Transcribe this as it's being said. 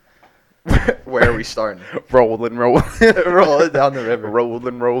Where are we starting? Rolling. Rolling down the river.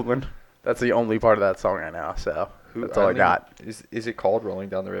 Rolling. That's the only part of that song I know, so that's all I got. Is it called Rolling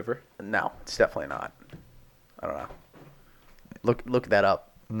Down the River? No, it's definitely not. I don't know. Look that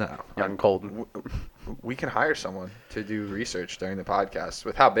up, No. young Colton. We can hire someone to do research during the podcast.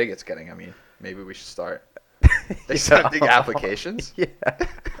 With how big it's getting, I mean, maybe we should start accepting applications. Yeah.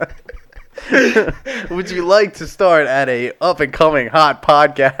 Would you like to start at a up-and-coming hot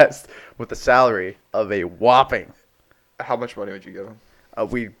podcast with a salary of a whopping? How much money would you give them?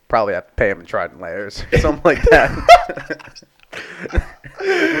 We probably have to pay him in Trident layers, something like that.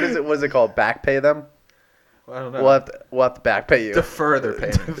 What is it called? Back pay them? I don't know. We'll have to back pay you. Defer their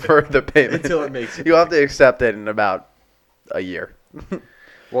payment. Defer the payment Until it makes it. You'll have to accept it in about a year.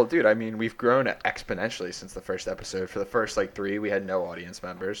 Well, dude, I mean, we've grown exponentially since the first episode. For the first, 3, we had no audience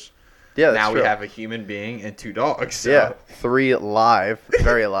members. Yeah, that's now true. we have a human being and 2 dogs. So. Yeah, 3 live,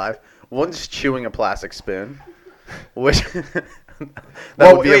 very alive. One's chewing a plastic spoon, which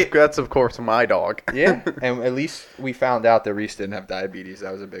that's of course my dog. Yeah, and at least we found out that Reese didn't have diabetes.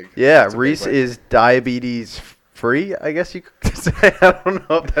 That was a big. Yeah, that's a Reese big win. is diabetes free. I guess you could say. I don't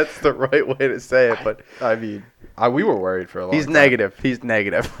know if that's the right way to say it, but I mean, we were worried for a long time. He's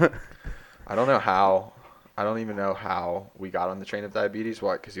negative. I don't know how. I don't even know how we got on the train of diabetes.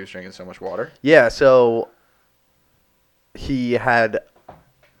 What? Because he was drinking so much water? Yeah, so he had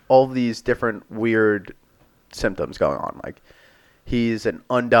all these different weird symptoms going on. Like, he's an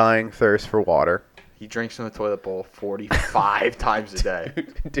undying thirst for water. He drinks from the toilet bowl 45 times a day.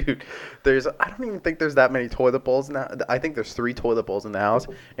 Dude, I don't even think there's that many toilet bowls now. I think there's 3 toilet bowls in the house,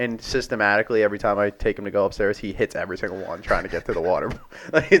 and systematically every time I take him to go upstairs, he hits every single one trying to get to the water.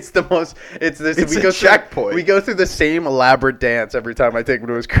 Like, it's a checkpoint. We go through the same elaborate dance every time I take him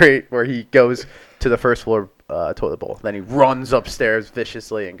to his crate, where he goes to the first floor toilet bowl, then he runs upstairs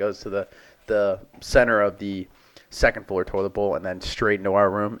viciously and goes to the center of the second floor toilet bowl, and then straight into our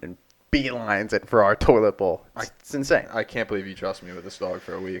room and beelines it for our toilet bowl. It's insane. I can't believe you trust me with this dog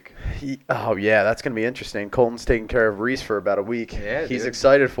for a week. Oh, yeah, that's going to be interesting. Colton's taking care of Reese for about a week. Yeah, He's dude.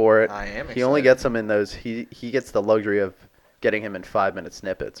 excited for it. I am excited. He only gets him in those. He gets the luxury of getting him in 5-minute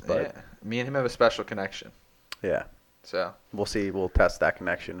snippets. But Yeah. Me and him have a special connection. yeah, So, we'll see. We'll test that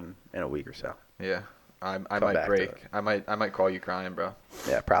connection in a week or so. yeah. I Come might back to break. it. I might call you crying, bro.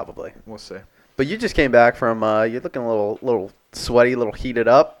 Yeah, probably. We'll see. But you just came back from. You're looking a little sweaty, a little heated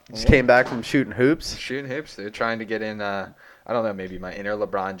up. Just came back from shooting hoops. Shooting hoops. They're trying to get in, I don't know, maybe my inner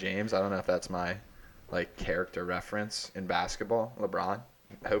LeBron James. I don't know if that's my, character reference in basketball. LeBron.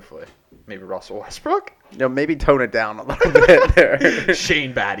 Hopefully. Maybe Russell Westbrook. Maybe tone it down a little bit there.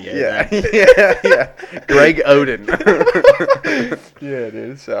 Shane Battier. Yeah. Greg Oden. Yeah,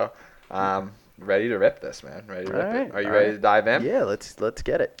 dude. So, ready to rip this, man. Ready to rip All right, it. Are you all ready right. to dive in? Yeah, let's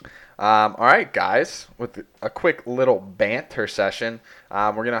get it. All right, guys. With a quick little banter session,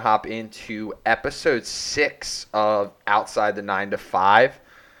 we're going to hop into episode 6 of Outside the 9 to 5.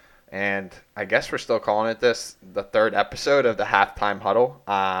 And I guess we're still calling it this, the 3rd episode of the Halftime Huddle.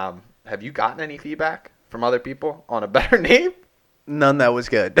 Have you gotten any feedback from other people on a better name? None that was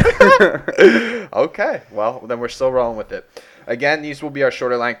good. Okay. Well, then we're still rolling with it. Again, these will be our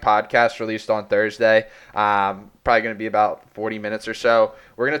shorter length podcasts released on Thursday. Probably going to be about 40 minutes or so.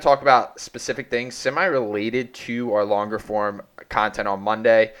 We're going to talk about specific things semi-related to our longer form content on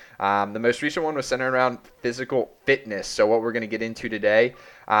Monday. The most recent one was centered around physical fitness. So what we're going to get into today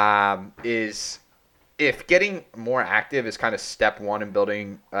is if getting more active is kind of step 1 in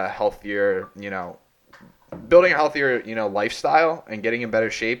building a healthier, lifestyle and getting in better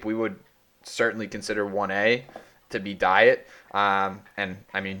shape, we would certainly consider 1A to be diet. And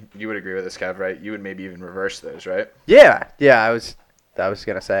I mean, you would agree with this, Kev, right? You would maybe even reverse those, right? Yeah. I was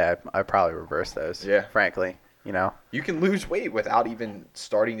gonna say I probably reverse those. Yeah. Frankly, You can lose weight without even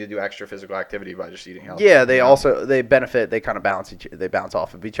starting to do extra physical activity by just eating healthy. Yeah, they benefit. They kind of bounce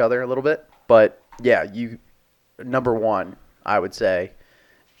off of each other a little bit. But yeah, number 1, I would say,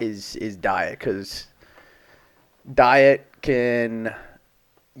 is diet, because diet can,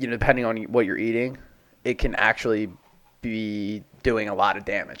 depending on what you're eating, it can actually be doing a lot of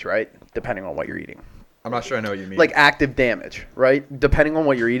damage, right? Depending on what you're eating. I'm not sure I know what you mean. Like active damage, right? Depending on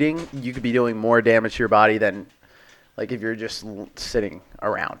what you're eating, you could be doing more damage to your body than, like, if you're just sitting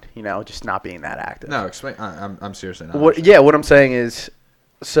around, just not being that active. No, explain. I'm seriously not. What I'm saying is,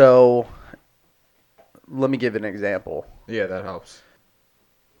 so let me give an example. Yeah, that helps.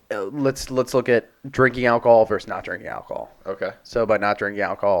 Let's look at drinking alcohol versus not drinking alcohol. Okay. So by not drinking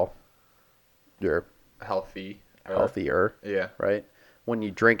alcohol, you're Healthier. Yeah. right? When you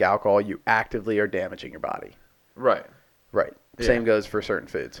drink alcohol, you actively are damaging your body. Right. Right. Same goes for certain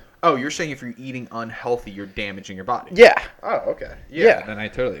foods. Oh, you're saying if you're eating unhealthy, you're damaging your body. Yeah. Oh, okay. Yeah. Then I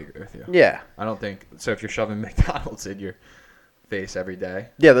totally agree with you. Yeah. I don't think so. If you're shoving McDonald's in your face every day.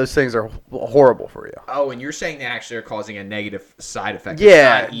 Yeah, those things are horrible for you. Oh, and you're saying they actually are causing a negative side effect.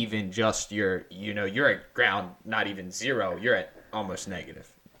 Yeah. It's not even just you're at ground, not even zero. You're at almost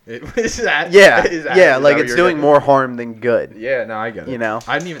negative. Is that? Yeah. Is that, yeah, is like that it's doing more harm than good. Yeah, no, I get it. You know?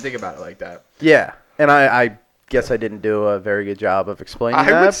 I didn't even think about it like that. Yeah. And I guess I didn't do a very good job of explaining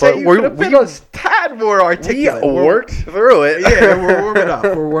that. I would say but you could have been a tad more articulate. We worked through it. Yeah, we're warming up.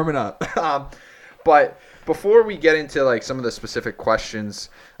 We're warming up. But before we get into like some of the specific questions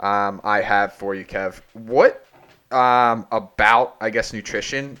I have for you, Kev, what about, I guess,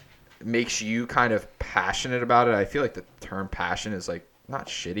 nutrition makes you kind of passionate about it? I feel like the term passion is like not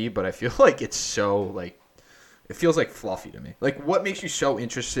shitty, but I feel like it's so like it feels like fluffy to me. Like, what makes you so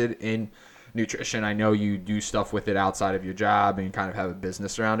interested in nutrition? I know you do stuff with it outside of your job and you kind of have a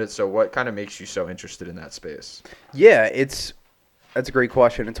business around it. So what kind of makes you so interested in that space? Yeah, that's a great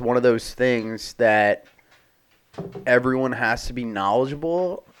question. It's one of those things that everyone has to be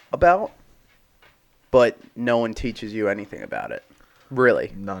knowledgeable about, but no one teaches you anything about it.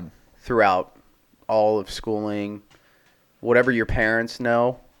 Really. None. Throughout all of schooling, whatever your parents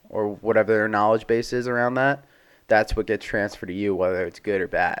know or whatever their knowledge base is around that, that's what gets transferred to you, whether it's good or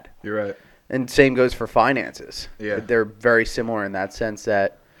bad. You're right. And same goes for finances. Yeah. They're very similar in that sense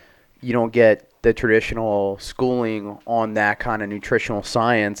that you don't get the traditional schooling on that kind of nutritional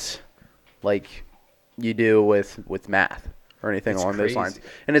science like you do with math or anything along those lines.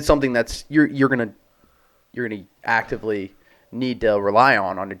 And it's something that's you're gonna actively need to rely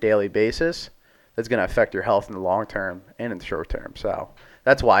on a daily basis. That's gonna affect your health in the long term and in the short term. So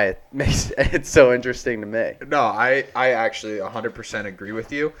that's why it makes it so interesting to me. No, I actually 100% agree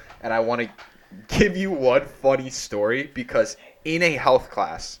with you, and I want to give you one funny story because in a health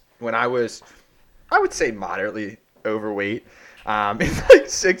class when I was, I would say moderately overweight, in like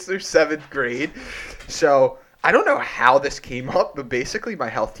 6th or 7th grade. So I don't know how this came up, but basically my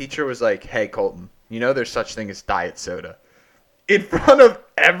health teacher was like, "Hey Colton, you know there's such thing as diet soda," in front of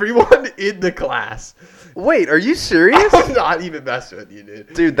everyone in the class. Wait, are you serious? I'm not even messing with you,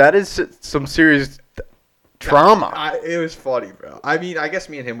 dude. Dude, that is some serious trauma. It was funny, bro. I mean, I guess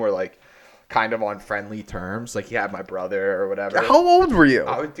me and him were like kind of on friendly terms. Like he had my brother or whatever. How old were you?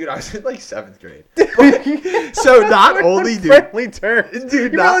 I was in like 7th grade. So not only, dude. Friendly terms.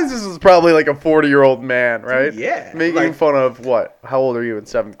 Dude, you realize this was probably like a 40-year-old man, right? Yeah. Making like, fun of what? How old are you in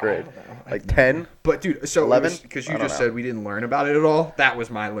 7th grade? Like 10? But dude, so 11? Because you just said we didn't learn about it at all. That was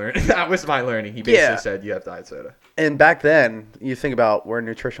my learning. That was my learning. He basically said you have diet soda. And back then, you think about where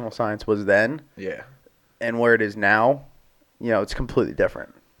nutritional science was then. Yeah. And where it is now, it's completely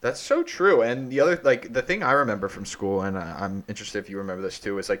different. That's so true. And the other, like, the thing I remember from school, and I'm interested if you remember this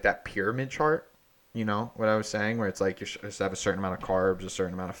too, is like that pyramid chart. You know what I was saying, where it's like you're supposed to have a certain amount of carbs, a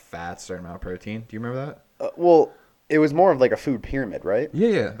certain amount of fats, a certain amount of protein. Do you remember that? Well, it was more of like a food pyramid, right?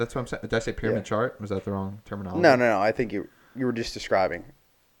 Yeah, that's what I'm saying. Did I say pyramid chart? Was that the wrong terminology? No. I think you were just describing.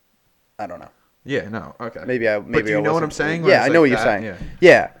 I don't know. Yeah, no. Okay. Maybe But do you know what I'm saying? Yeah, I know what you're saying.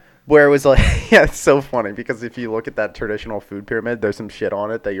 Yeah. Where it was like, yeah, it's so funny because if you look at that traditional food pyramid, there's some shit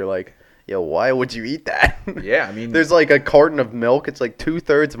on it that you're like, yo, why would you eat that? Yeah, I mean, there's like a carton of milk. It's like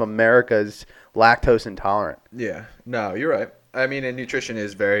 2/3 of America's lactose intolerant. Yeah, no, you're right. I mean, and nutrition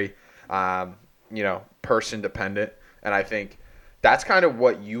is very, person dependent, and I think that's kind of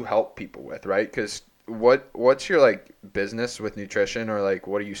what you help people with, right? Because what's your like business with nutrition, or like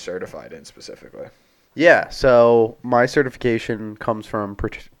what are you certified in specifically? Yeah, so my certification comes from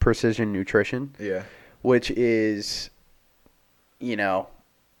Precision Nutrition. Yeah. Which is,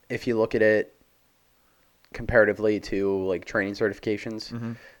 if you look at it comparatively to like training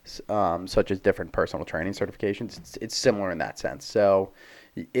certifications, such as different personal training certifications, it's similar in that sense. So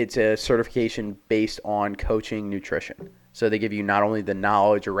it's a certification based on coaching nutrition. So they give you not only the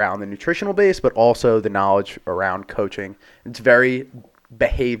knowledge around the nutritional base, but also the knowledge around coaching. It's very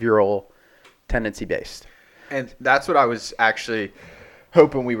behavioral tendency based. And that's what I was actually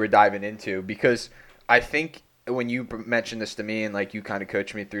hoping we were diving into, because I think when you mentioned this to me and like you kind of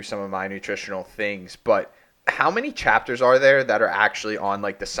coached me through some of my nutritional things, but how many chapters are there that are actually on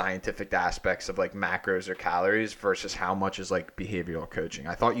like the scientific aspects of like macros or calories versus how much is like behavioral coaching?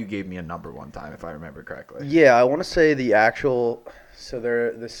 I thought you gave me a number one time, if I remember correctly. Yeah, I want to say the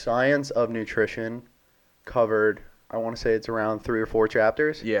science of nutrition covered, I want to say it's around 3 or 4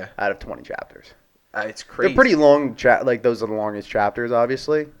 chapters. Yeah. Out of 20 chapters. It's crazy. They're pretty long, like those are the longest chapters,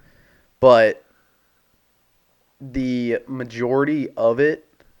 obviously. But the majority of it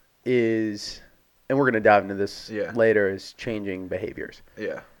is and we're going to dive into this Yeah. later, is changing behaviors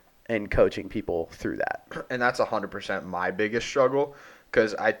Yeah. and coaching people through that. And that's 100% my biggest struggle,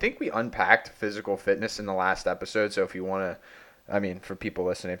 because I think we unpacked physical fitness in the last episode. So if you want to, I mean, for people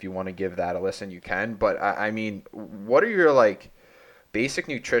listening, if you want to give that a listen, you can. But I mean, what are your like basic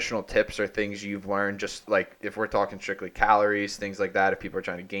nutritional tips or things you've learned? Just like if we're talking strictly calories, things like that. If people are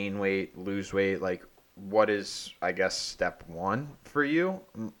trying to gain weight, lose weight, like what is, I guess, step one for you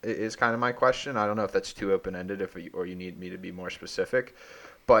is kind of my question. I don't know if that's too open ended, or you need me to be more specific,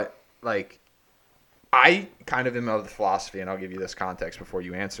 but like I kind of am of the philosophy, and I'll give you this context before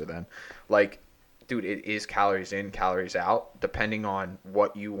you answer then. Like, dude, it is calories in, calories out, depending on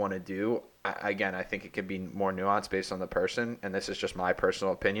what you want to do. Again, I think it could be more nuanced based on the person, and this is just my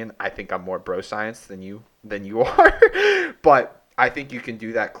personal opinion. I think I'm more bro science than you are, but I think you can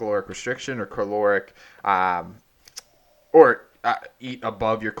do that caloric restriction or caloric, eat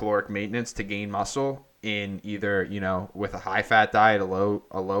above your caloric maintenance to gain muscle in either, with a high fat diet, a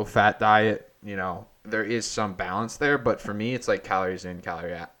low fat diet. There is some balance there, but for me, it's like calories in,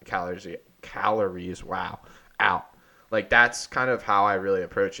 calories, wow, out. Like that's kind of how I really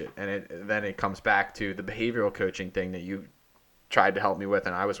approach it. And then it comes back to the behavioral coaching thing that you tried to help me with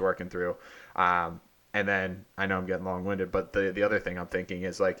and I was working through. And then I know I'm getting long-winded, but the other thing I'm thinking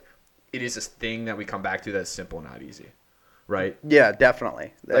is like, it is this thing that we come back to that's simple, not easy. Right? Yeah,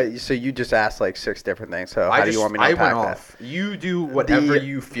 definitely. So you just asked like 6 different things. So how do you want me to unpack went off. that? You do whatever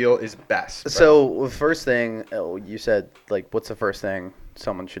you feel is best. Right? So the first thing you said, like, what's the first thing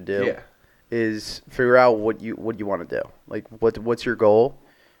someone should do? Yeah. Is figure out what you want to do. Like, what's your goal?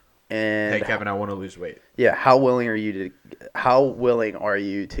 And hey, Kevin, I want to lose weight. Yeah, how willing are you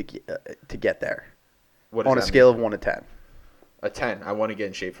to get there? What does on a that scale mean? of 1 to 10? A 10. I want to get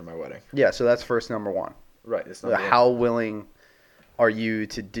in shape for my wedding. Yeah, so that's first number 1. Right. It's number How one. willing are you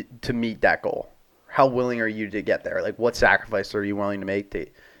to meet that goal? How willing are you to get there? Like, what sacrifice are you willing to make to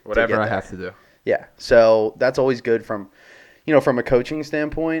whatever get I there? have to do. Yeah. So that's always good from a coaching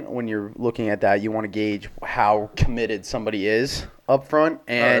standpoint. When you're looking at that, you want to gauge how committed somebody is up front,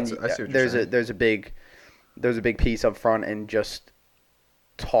 and I see what there's you're saying. a big piece up front in just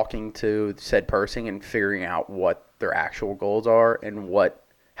talking to said person and figuring out what their actual goals are and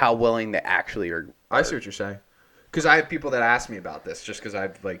how willing they actually are. I see what you're saying. Because I have people that ask me about this just because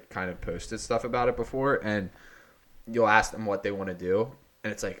I've like kind of posted stuff about it before, and you'll ask them what they want to do,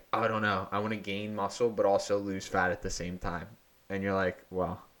 and it's like, I don't know. I want to gain muscle but also lose fat at the same time. And you're like,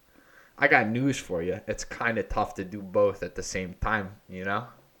 well, I got news for you. It's kind of tough to do both at the same time,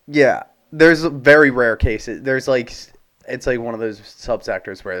 Yeah. There's very rare cases. It's like one of those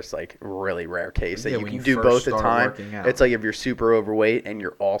subsectors where it's like really rare case that you can do both at the time. It's like if you're super overweight and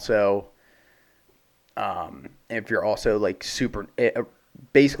you're also like super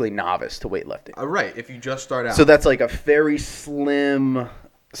basically novice to weightlifting. Right. If you just start out. So that's like a very slim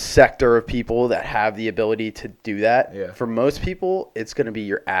sector of people that have the ability to do that. Yeah. For most people, it's going to be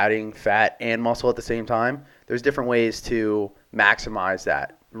you're adding fat and muscle at the same time. There's different ways to maximize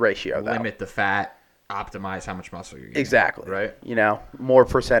that ratio. Limit the fat, optimize how much muscle you're getting. Exactly. Right. More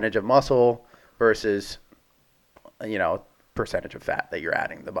percentage of muscle versus, percentage of fat that you're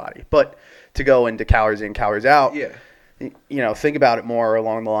adding to the body. But to go into calories in, calories out, Yeah. think about it more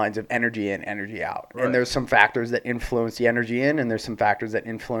along the lines of energy in, energy out. Right. And there's some factors that influence the energy in, and there's some factors that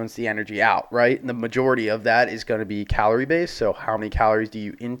influence the energy out, right? And the majority of that is going to be calorie based. So how many calories do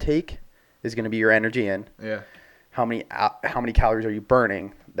you intake is going to be your energy in. Yeah. How many calories are you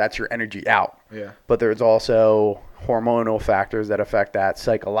burning? That's your energy out. Yeah. But there's also hormonal factors that affect that,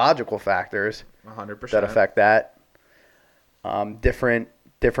 psychological factors 100%. that affect that.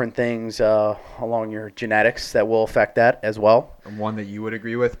 Different things along your genetics that will affect that as well. And one that you would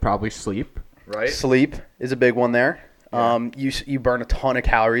agree with, probably sleep, right? Sleep is a big one there. Yeah. You burn a ton of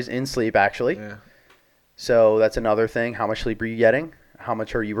calories in sleep, actually. Yeah. So that's another thing. How much sleep are you getting? How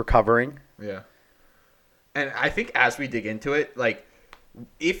much are you recovering? Yeah. And I think as we dig into it, like,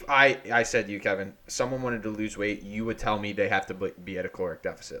 if I said to you, Kevin, someone wanted to lose weight, you would tell me they have to be at a caloric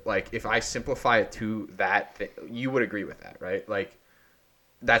deficit. Like, if I simplify it to that, you would agree with that, right? Like,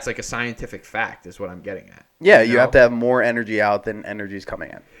 that's like a scientific fact is what I'm getting at. Yeah, you have to have more energy out than energy's coming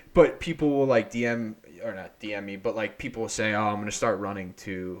in. But people will like not DM me, but like people will say, oh, I'm going to start running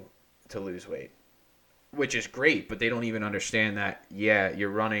to lose weight, which is great. But they don't even understand that, yeah, you're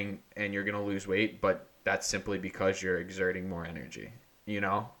running and you're going to lose weight, but that's simply because you're exerting more energy.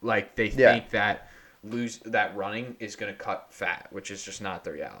 Like they think that running is going to cut fat, which is just not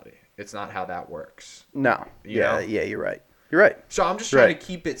the reality. It's not how that works. No. You know? Yeah, you're right. You're right. So I'm just trying to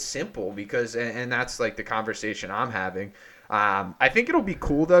keep it simple because, and that's like the conversation I'm having. I think it'll be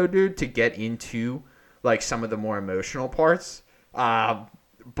cool though, dude, to get into like some of the more emotional parts.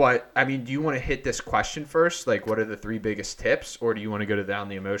 But I mean, do you want to hit this question first? Like, what are the 3 biggest tips, or do you want to go down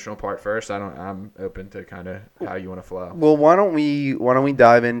the emotional part first? I'm open to kind of how you want to flow. Well, why don't we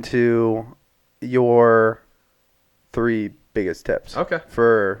dive into your 3 biggest tips? Okay.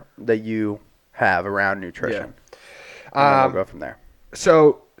 For that you have around nutrition. Yeah. And then we'll go from there.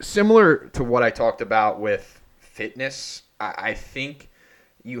 So similar to what I talked about with fitness, I think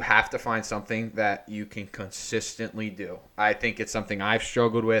you have to find something that you can consistently do. I think it's something I've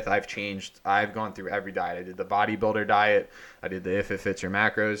struggled with. I've changed. I've gone through every diet. I did the bodybuilder diet. I did the If It Fits Your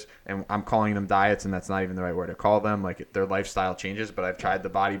Macros. And I'm calling them diets, and that's not even the right word to call them. Like, they're lifestyle changes, but I've tried the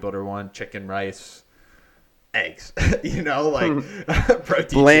bodybuilder one, chicken, rice, eggs. Protein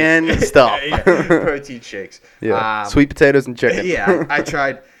bland shakes. stuff. Protein shakes. Yeah. Sweet potatoes and chicken. Yeah, I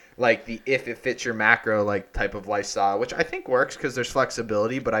tried like the If It Fits Your Macro like type of lifestyle, which I think works because there's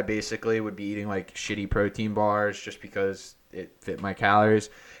flexibility, but I basically would be eating like shitty protein bars just because it fit my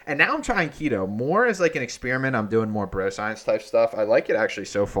calories. And now I'm trying keto more as like an experiment. I'm doing more bro science type stuff. I like it actually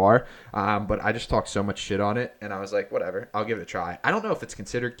so far, but I just talked so much shit on it, and I was like, whatever, I'll give it a try. I don't know if it's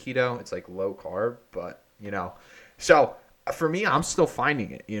considered keto. It's like low carb, but so for me, I'm still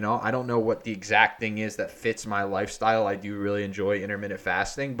finding it. I don't know what the exact thing is that fits my lifestyle. I do really enjoy intermittent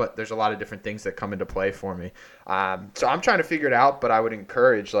fasting, but there's a lot of different things that come into play for me. So I'm trying to figure it out, but I would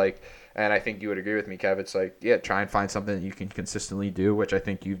encourage and I think you would agree with me, Kev. It's like, yeah, try and find something that you can consistently do, which I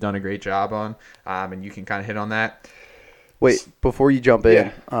think you've done a great job on, and you can kind of hit on that. Wait, before you jump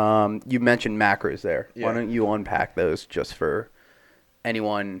in, you mentioned macros there. Yeah. Why don't you unpack those just for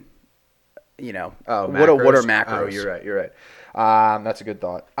anyone? What are macros? Oh, you're right. That's a good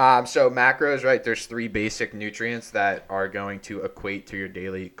thought. So macros, right? There's 3 basic nutrients that are going to equate to your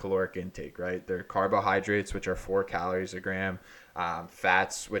daily caloric intake, right? They're carbohydrates, which are 4 calories a gram,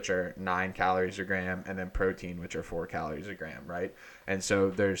 fats, which are 9 calories a gram, and then protein, which are 4 calories a gram, right? And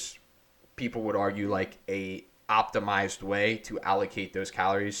so people would argue like a optimized way to allocate those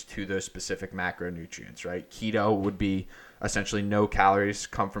calories to those specific macronutrients, right? Keto would be essentially no calories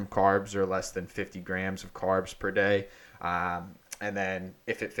come from carbs or less than 50 grams of carbs per day. And then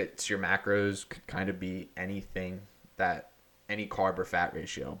If It Fits Your Macros could kind of be any carb or fat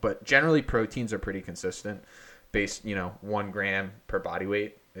ratio. But generally proteins are pretty consistent. 1 gram per body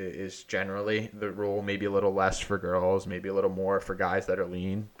weight is generally the rule. Maybe a little less for girls, maybe a little more for guys that are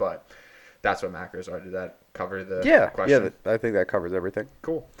lean. But that's what macros are. Did that cover the question? Yeah, I think that covers everything.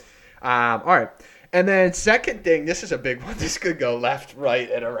 Cool. All right. And then second thing, this is a big one. This could go left,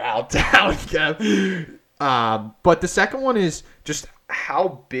 right, and around town, Kev. But the second one is just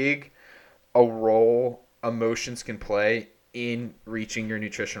how big a role emotions can play in reaching your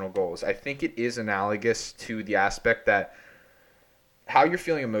nutritional goals. I think it is analogous to the aspect that how you're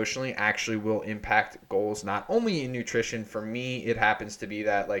feeling emotionally actually will impact goals, not only in nutrition. For me, it happens to be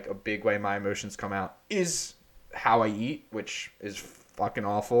that like a big way my emotions come out is how I eat, which is fucking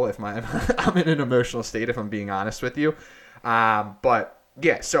awful if I'm in an emotional state, if I'm being honest with you. But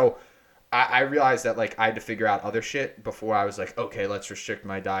yeah, so I realized that like I had to figure out other shit before I was like, okay, let's restrict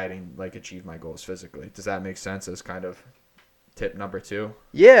my diet and like achieve my goals physically. Does that make sense as kind of tip number 2?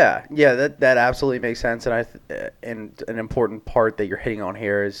 Yeah, that absolutely makes sense. And and an important part that you're hitting on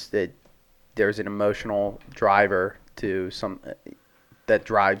here is that there's an emotional driver to that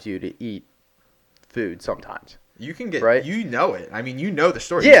drives you to eat food sometimes. You can get right. it. I mean, the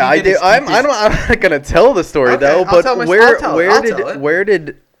story. Yeah, I do. I'm not gonna tell the story though. But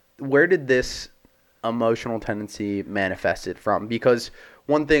where did this emotional tendency manifested from? Because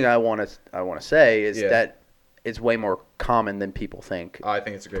one thing I want to say is that it's way more common than people think. Oh, I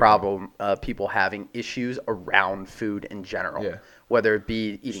think it's a great problem. People having issues around food in general, whether it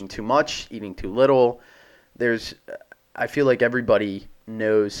be eating too much, eating too little. I feel like everybody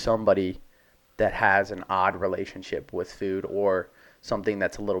knows somebody that has an odd relationship with food or something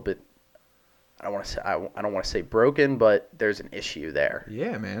that's a little bit, I don't want to say broken, but there's an issue there.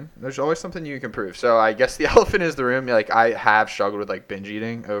 Yeah, man. There's always something you can improve. So I guess the elephant is the room. Like I have struggled with like binge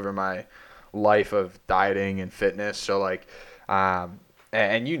eating over my life of dieting and fitness. So like,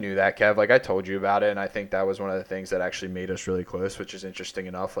 and you knew that, Kev. Like I told you about it, and I think that was one of the things that actually made us really close, which is interesting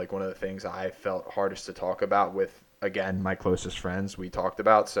enough. Like one of the things I felt hardest to talk about with, again, my closest friends we talked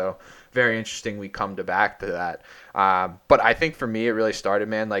about. So very interesting we come back to that. But I think for me, it really started,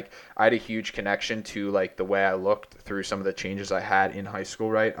 man, like I had a huge connection to like the way I looked through some of the changes I had in high school,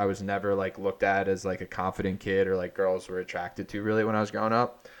 right? I was never like looked at as like a confident kid or like girls were attracted to really when I was growing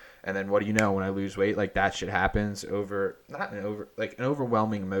up. And then what do you know, when I lose weight, like that shit happens not an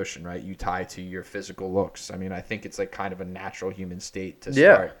overwhelming emotion, right? You tie to your physical looks. I mean, I think it's like kind of a natural human state to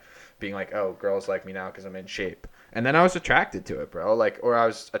start being like, oh, girls like me now because I'm in shape. And then I was attracted to it, bro. Like, or I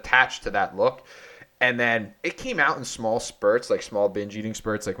was attached to that look. And then it came out in small spurts, like small binge eating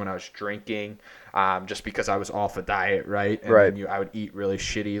spurts, like when I was drinking, just because I was off a diet, right? And then I would eat really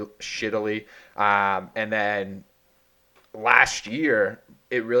shittily. And then last year,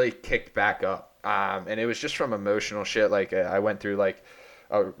 it really kicked back up. And it was just from emotional shit. Like I went through like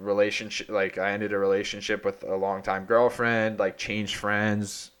a relationship, like I ended a relationship with a longtime girlfriend, like changed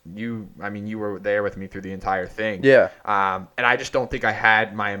friends. You were there with me through the entire thing. Yeah. And I just don't think I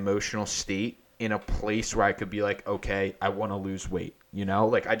had my emotional state in a place where I could be like, okay, I want to lose weight, you know?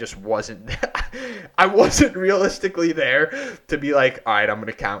 Like I just wasn't I wasn't realistically there to be like, all right, I'm going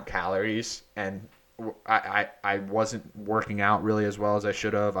to count calories. And I wasn't working out really as well as I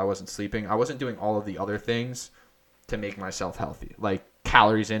should have. I wasn't sleeping. I wasn't doing all of the other things to make myself healthy. Like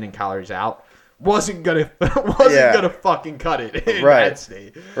calories in and calories out wasn't gonna fucking cut it in that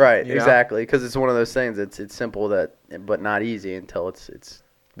state. Right, exactly. Because it's one of those things. It's simple but not easy until it's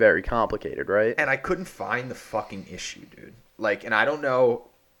very complicated, right? And I couldn't find the fucking issue, dude. Like, and I don't know,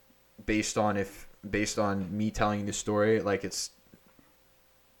 based on me telling you the story, like it's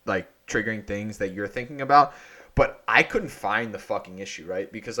like triggering things that you're thinking about, but I couldn't find the fucking issue,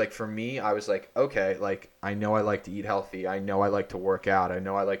 right? Because like for me, I was like, okay, like I know I like to eat healthy, I know I like to work out, I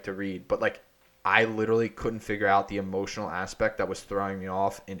know I like to read, but like I literally couldn't figure out the emotional aspect that was throwing me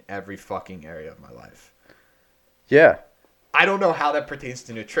off in every fucking area of my life. Yeah. I don't know how that pertains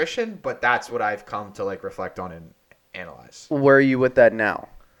to nutrition, but that's what I've come to like reflect on and analyze. Where are you with that now?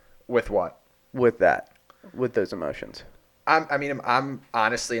 With what? With those emotions. I'm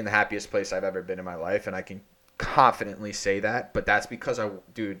honestly in the happiest place I've ever been in my life, and I can confidently say that. But that's because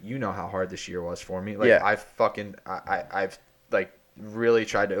dude, you know how hard this year was for me. Like yeah. I've like really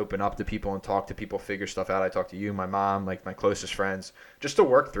tried to open up to people and talk to people, figure stuff out. I talked to you, my mom, like my closest friends, just to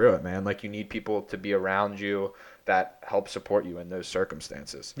work through it, man. Like you need people to be around you that help support you in those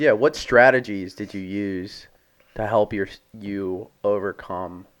circumstances. Yeah. What strategies did you use to help you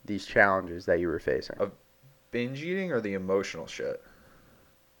overcome these challenges that you were facing? Of binge eating or the emotional shit?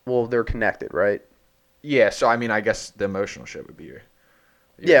 Well, they're connected, right? Yeah. So I mean, I guess the emotional shit would be your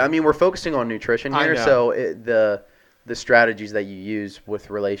yeah. I mean, we're focusing on nutrition here, so the strategies that you use with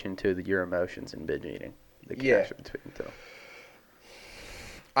relation to your emotions and binge eating, the connection between the two.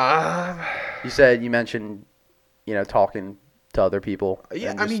 You mentioned, talking to other people.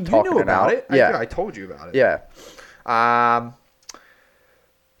 Yeah, I mean, you knew about it. Yeah, I told you about it. Yeah.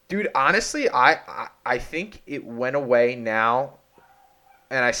 Dude, honestly, I think it went away now,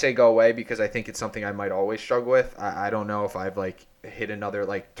 and I say go away because I think it's something I might always struggle with. I don't know if I've like hit another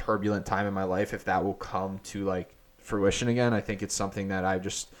like turbulent time in my life, if that will come to like fruition again. I think it's something that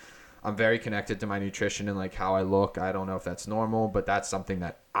I'm very connected to my nutrition and like how I look. I don't know if that's normal, but that's something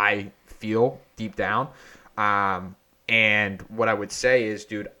that I feel deep down. And what I would say is,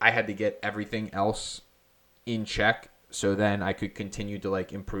 dude, I had to get everything else in check so then I could continue to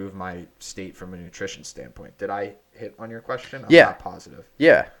like improve my state from a nutrition standpoint. Did I hit on your question? I'm not positive.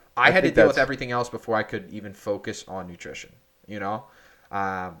 Yeah. I had to deal with everything else before I could even focus on nutrition,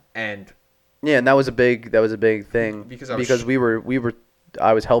 and yeah, and that was a big thing because I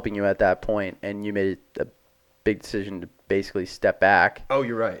was helping you at that point, and you made a big decision to basically step back. Oh,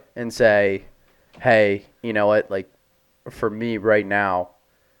 you're right. And say, hey, you know what? Like, for me right now,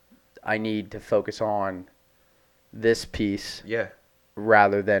 I need to focus on this piece. Yeah.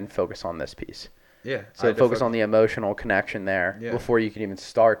 Rather than focus on this piece. Yeah. So focus on the emotional connection there before you can even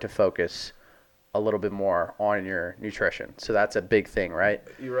start to focus a little bit more on your nutrition. So that's a big thing, right?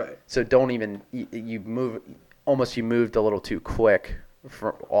 You're right. So don't even you moved a little too quick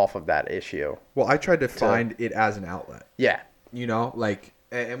off of that issue. Well, I tried to find it as an outlet. Yeah.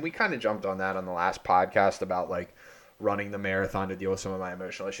 And we kind of jumped on that on the last podcast about like running the marathon to deal with some of my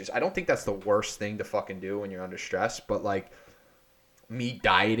emotional issues. I don't think that's the worst thing to fucking do when you're under stress, but like me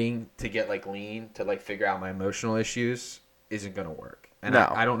dieting to get like lean to like figure out my emotional issues isn't going to work. And no.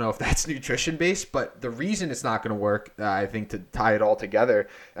 I don't know if that's nutrition based, but the reason it's not going to work, I think, to tie it all together,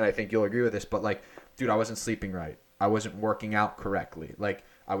 and I think you'll agree with this, but like, dude, I wasn't sleeping right. I wasn't working out correctly. Like,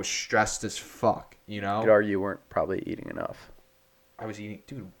 I was stressed as fuck, You could argue you weren't probably eating enough. I was eating,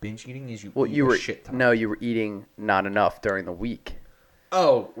 dude, binge eating is you were, shit ton. No, you were eating not enough during the week.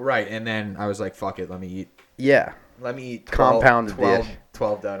 Oh, right. And then I was like, fuck it, let me eat. Yeah. Let me eat 12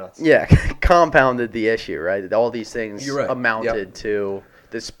 donuts. Yeah, compounded the issue, right? All these things amounted to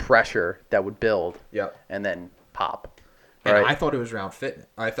this pressure that would build and then pop. And Right. I thought it was around fitness.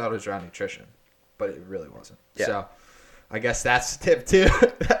 I thought it was around nutrition, but it really wasn't. Yeah. So I guess that's tip 2.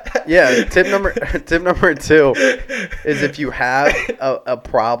 Yeah, tip number 2 is if you have a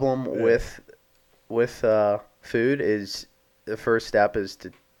problem with food, is the first step is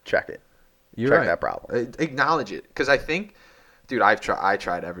to check it. Check that problem. Acknowledge it, because I think, dude, I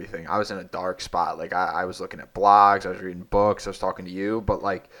tried everything. I was in a dark spot. Like I was looking at blogs, I was reading books, I was talking to you, but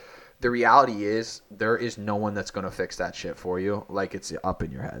like the reality is there is no one that's gonna fix that shit for you. Like it's up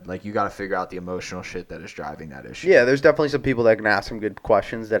in your head. Like you got to figure out the emotional shit that is driving that issue. Yeah, there's definitely some people that can ask some good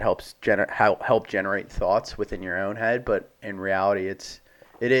questions that help generate thoughts within your own head, but in reality, it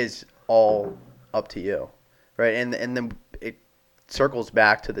is all up to you, right? And then it circles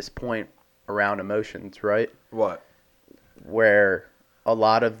back to this point around emotions, right? What? Where a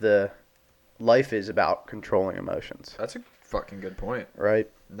lot of the life is about controlling emotions, That's a fucking good point. right?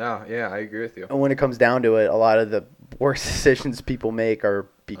 No, yeah, I agree with you. And when it comes down to it, a lot of the worst decisions people make are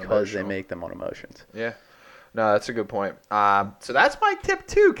because they Emotional. make them on emotions. Yeah. No, that's a good point. So that's my tip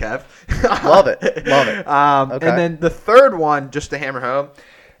 2, Kev. Love it. Okay. And then the third one, just to hammer home,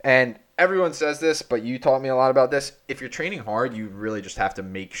 and everyone says this, but you taught me a lot about this. If you're training hard, you really just have to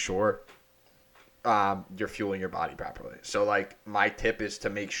make sure you're fueling your body properly. So like my tip is to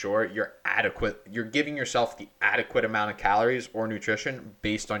make sure you're giving yourself the adequate amount of calories or nutrition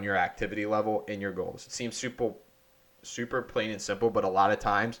based on your activity level and your goals. It seems super plain and simple, but a lot of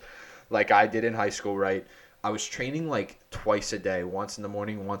times, like I did in high school, right? I was training like twice a day, once in the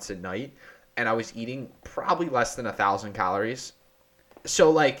morning, once at night, and I was eating probably less than 1,000 calories. So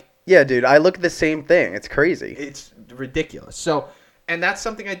like, Yeah, dude, I look at the same thing. It's crazy. it's ridiculous. So, and that's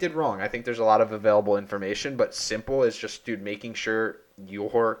something I did wrong. I think there's a lot of available information, but simple is just, dude, making sure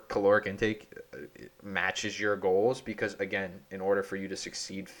your caloric intake matches your goals, because again, in order for you to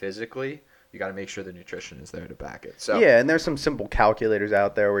succeed physically, you got to make sure the nutrition is there to back it. So Yeah, and there's some simple calculators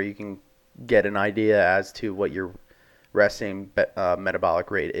out there where you can get an idea as to what your resting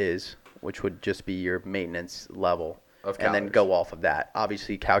metabolic rate is, which would just be your maintenance level, Of and then calories. go off of that.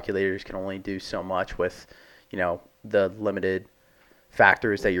 Obviously, calculators can only do so much with, the limited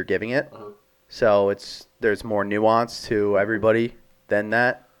factors that you're giving it. Uh-huh. So there's more nuance to everybody than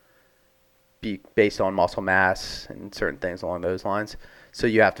that, based on muscle mass and certain things along those lines. So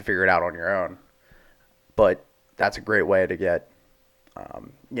you have to figure it out on your own. But that's a great way to get,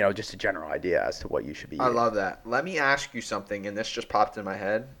 just a general idea as to what you should be I eating. love that. Let me ask you something, and this just popped in my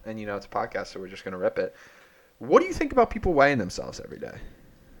head, and it's a podcast, so we're just going to rip it. What do you think about people weighing themselves every day?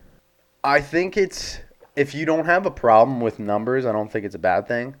 I think if you don't have a problem with numbers, I don't think it's a bad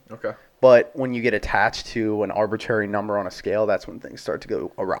thing. Okay. But when you get attached to an arbitrary number on a scale, that's when things start to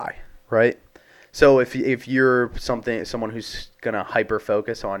go awry, right? So if you're someone who's gonna hyper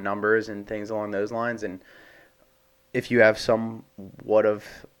focus on numbers and things along those lines, and if you have somewhat of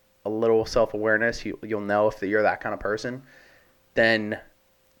a little self-awareness, you'll know if you're that kind of person, then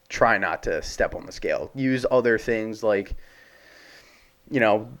try not to step on the scale. Use other things like,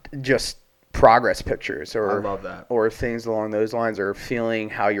 just progress pictures I or love that. or things along those lines, or feeling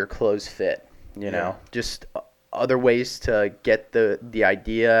how your clothes fit, Yeah. just other ways to get the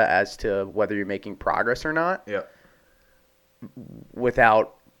idea as to whether you're making progress or not Yeah.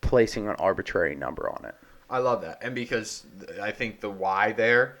 without placing an arbitrary number on it. I love that. And because I think the why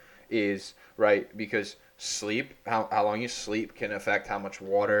there is, right, because sleep, how long you sleep can affect how much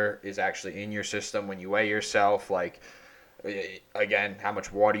water is actually in your system when you weigh yourself. Like, again, how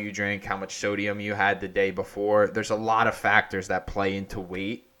much water you drink, how much sodium you had the day before. There's a lot of factors that play into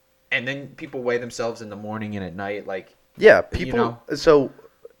weight. And then people weigh themselves in the morning and at night. Like, Yeah, people. know? So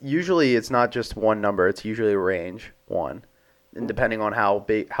usually it's not just one number; it's usually a range, one, and depending on how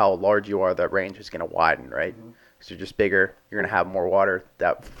large you are, that range is going to widen, right? Because you're just bigger, you're going to have more water.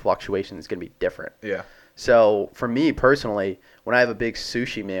 That fluctuation is going to be different. yeah. So for me personally, when I have a big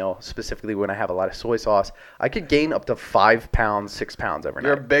sushi meal, specifically when I have a lot of soy sauce, I could gain up to 5 pounds, 6 pounds overnight.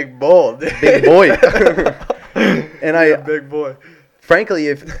 You're a big bull. big boy. And You're a big boy. frankly,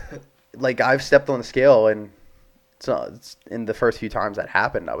 if I've stepped on the scale and it's in the first few times that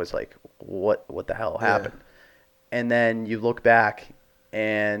happened, I was like, what the hell happened? And then you look back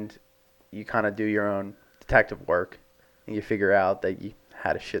and you kind of do your own detective work and you figure out that you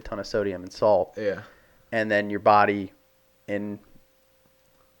had a shit ton of sodium and salt. Yeah. And then your body, in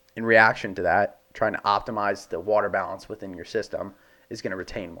reaction to that, trying to optimize the water balance within your system, is going to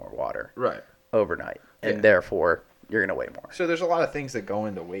retain more water Right. overnight. And Yeah. therefore, you're gonna weigh more. So there's a lot of things that go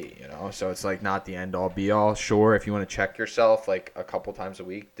into weight, you know. So it's like not the end all be all. Sure, if you want to check yourself like a couple times a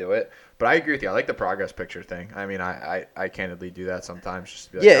week, do it. But I agree with you. I like the progress picture thing. I mean, I candidly do that sometimes. Just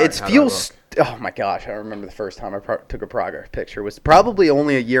to be like, Yeah, all right, it how do I feels. look? Oh my gosh, I remember the first time I took a progress picture was probably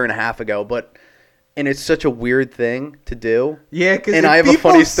only a year and a half ago, and it's such a weird thing to do. Yeah, because And I have a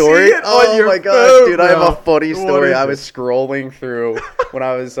funny story. Oh my gosh, dude, I have a funny story. I was scrolling through when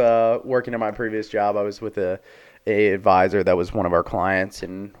I was working at my previous job. I was with a advisor that was one of our clients,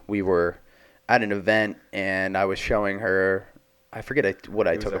 and we were at an event, and I was showing her. I forget what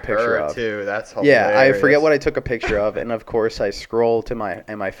I took a picture of. Too. That's hilarious. Yeah, I forget what I took a picture of, and of course I scroll to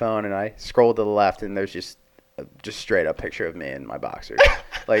my phone, and I scroll to the left, and there's just straight up picture of me in my boxers,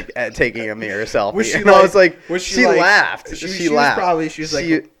 like taking a mirror selfie. Was she and I was like, she like, laughed. She laughed. She was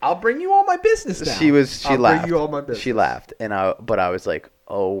like, I'll bring you all my business now. She laughed. Bring you all my business. She laughed, but I was like,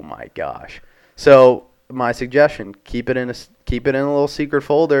 oh my gosh. So my suggestion: keep it in a little secret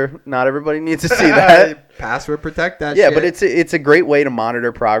folder. Not everybody needs to see that. Password protect that. Yeah, shit. but it's a great way to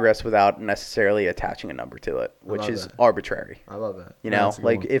monitor progress without necessarily attaching a number to it, which is arbitrary. I love that. You know,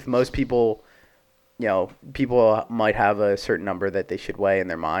 like if most people. You know, people might have a certain number that they should weigh in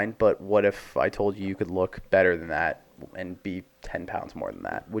their mind, but what if I told you could look better than that and be 10 pounds more than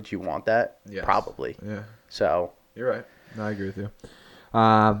that? Would you want that? Yes. Probably. Yeah. So. You're right. No, I agree with you.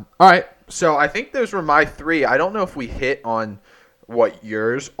 All right. So I think those were my three. I don't know if we hit on what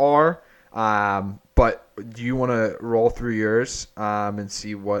yours are, but do you want to roll through yours and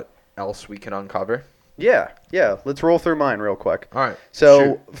see what else we can uncover? Yeah. Let's roll through mine real quick. All right.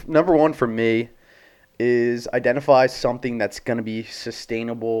 So number one for me is identify something that's going to be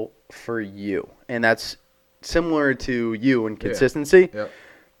sustainable for you. And that's similar to you in consistency. Yeah.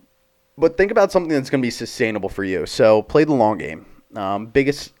 But think about something that's going to be sustainable for you. So play the long game.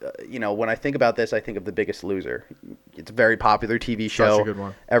 When I think about this, I think of The Biggest Loser. It's a very popular TV show. Such a good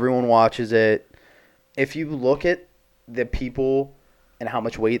one. Everyone watches it. If you look at the people and how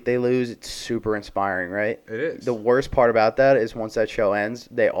much weight they lose, it's super inspiring, right? It is. The worst part about that is once that show ends,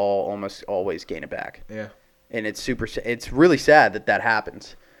 they all almost always gain it back. Yeah. And it's really sad that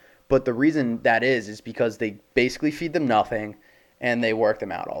happens. But the reason that is because they basically feed them nothing and they work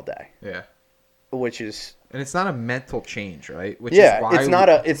them out all day. Yeah. Which is... And it's not a mental change, right? Which is why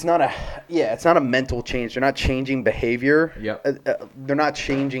it's not a mental change. They're not changing behavior. Yep. They're not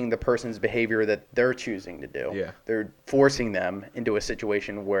changing the person's behavior that they're choosing to do. Yeah. They're forcing them into a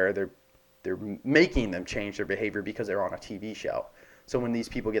situation where they're making them change their behavior because they're on a TV show. So when these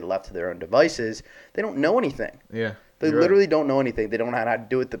people get left to their own devices, they don't know anything. Yeah. They literally don't know anything. They don't know how to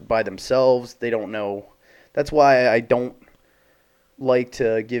do it by themselves. They don't know. That's why I don't like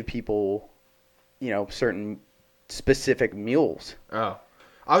to give people, certain specific meals. Oh,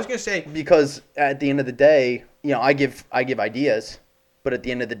 I was gonna say, because at the end of the day, I give ideas, but at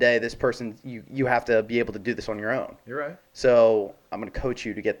the end of the day, this person you have to be able to do this on your own. You're right. So I'm gonna coach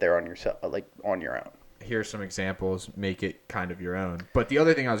you to get there on your own. Here's some examples. Make it kind of your own. But the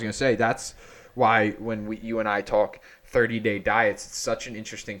other thing I was gonna say, that's why when you and I talk 30-day diets, it's such an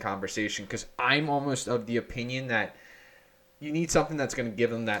interesting conversation because I'm almost of the opinion that you need something that's gonna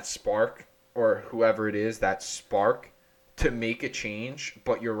give them that spark. Or whoever it is, that spark to make a change.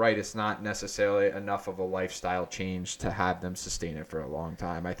 But you're right, it's not necessarily enough of a lifestyle change to have them sustain it for a long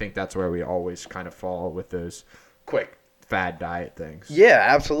time. I think that's where we always kind of fall with those quick fad diet things. Yeah,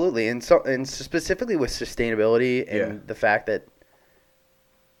 absolutely. And specifically with sustainability and the fact that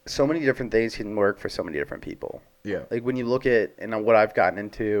so many different things can work for so many different people. Yeah. Like when you look at, and what I've gotten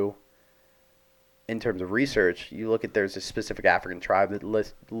into in terms of research, you look at there's a specific African tribe that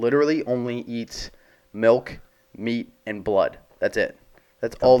literally only eats milk, meat, and blood. That's it.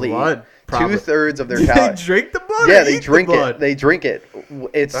 That's all they eat. 2/3 of their calories. They drink the blood. Yeah, they drink it. They drink it.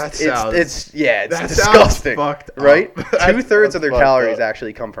 It's disgusting. Fucked up. Right? 2/3 of their calories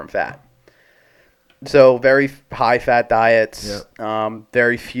actually come from fat. So very high fat diets. Yep.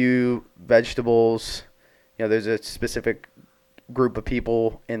 Very few vegetables. There's a specific group of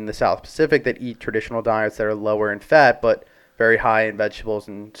people in the South Pacific that eat traditional diets that are lower in fat but very high in vegetables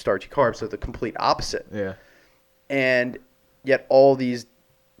and starchy carbs, so the complete opposite. Yeah. And yet all these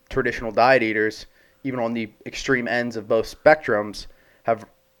traditional diet eaters, even on the extreme ends of both spectrums,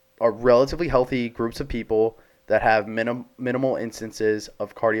 are relatively healthy groups of people that have minimal instances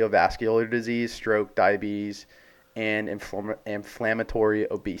of cardiovascular disease, stroke, diabetes, and inflammatory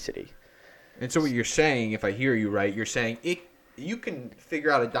obesity. And so what you're saying, if I hear you right, you're saying you can figure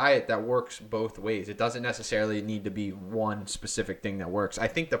out a diet that works both ways. It doesn't necessarily need to be one specific thing that works. I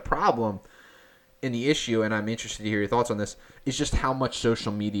think the problem in the issue, and I'm interested to hear your thoughts on this, is just how much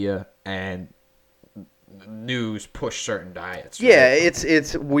social media and news push certain diets. Yeah, right?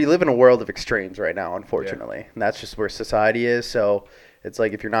 it's we live in a world of extremes right now, unfortunately, and that's just where society is. So it's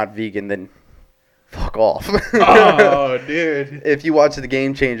like if you're not vegan, then fuck off. Oh, dude. If you watch the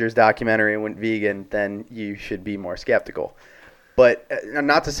Game Changers documentary and went vegan, then you should be more skeptical. But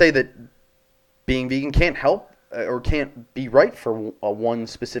not to say that being vegan can't help or can't be right for one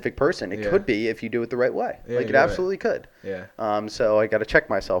specific person. It could be if you do it the right way. Yeah, like it you're absolutely could. Yeah. So I got to check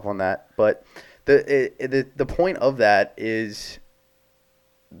myself on that. But the point of that is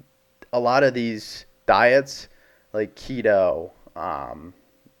a lot of these diets like keto,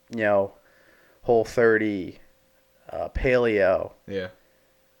 Whole30, paleo, Yeah.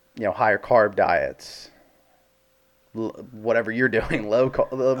 higher carb diets, whatever you're doing, low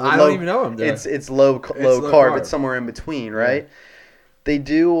carb. I don't even know what I'm doing. It's low low carb. carb. It's somewhere in between, right? Yeah. They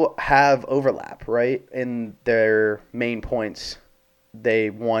do have overlap, right? In their main points, they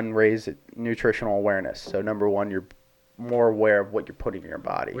raise nutritional awareness. So number one, you're more aware of what you're putting in your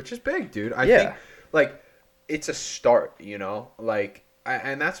body, which is big, dude. I think like it's a start, like.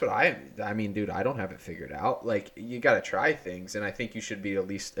 And that's what I mean, dude, I don't have it figured out. Like, you got to try things, and I think you should be at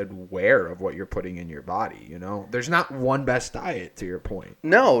least aware of what you're putting in your body, There's not one best diet, to your point.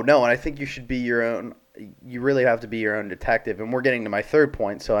 No, and I think you should be your own – you really have to be your own detective. And we're getting to my third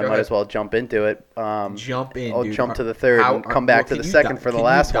point, so I might as well jump into it. Jump in, I'll dude. jump to the third and come back to the second for the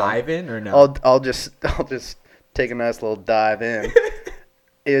last one. Can you dive in or no? I'll just take a nice little dive in.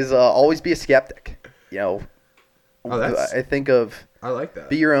 Is always be a skeptic, I think of – I like that.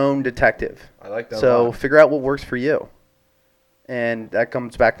 Be your own detective. I like that. So figure out what works for you. And that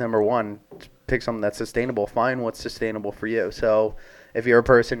comes back to number one. Pick something that's sustainable. Find what's sustainable for you. So if you're a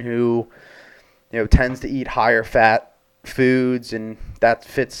person who, tends to eat higher fat foods and that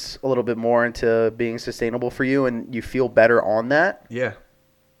fits a little bit more into being sustainable for you and you feel better on that,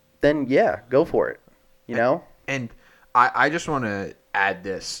 then go for it. And I just want to add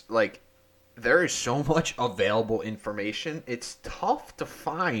this. Like, there is so much available information. It's tough to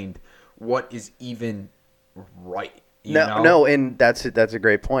find what is even right. No, and that's a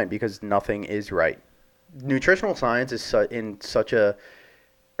great point because nothing is right. Nutritional science is in such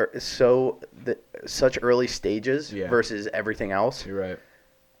early stages versus everything else. You're right.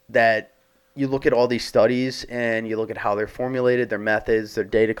 That you look at all these studies and you look at how they're formulated, their methods, their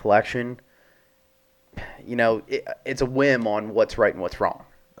data collection. It's a whim on what's right and what's wrong.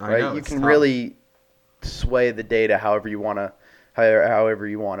 Right? I know, you can tough. really sway the data however you want to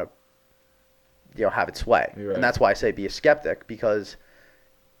have it sway. Right. And that's why I say be a skeptic because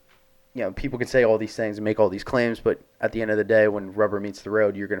people can say all these things and make all these claims, but at the end of the day when rubber meets the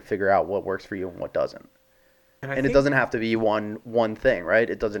road, you're going to figure out what works for you and what doesn't. And it doesn't have to be one thing, right?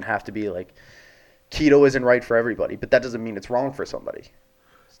 It doesn't have to be like keto isn't right for everybody, but that doesn't mean it's wrong for somebody.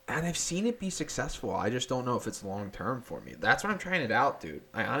 And I've seen it be successful. I just don't know if it's long term for me. That's why I'm trying it out, dude.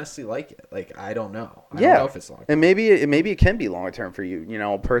 I honestly like it. Like, I don't know. I don't know if it's long term. And maybe it can be long term for you.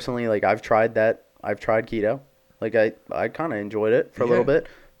 Personally, like I've tried that. I've tried keto. Like I kind of enjoyed it for a little bit,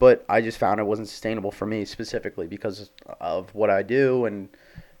 but I just found it wasn't sustainable for me specifically because of what I do and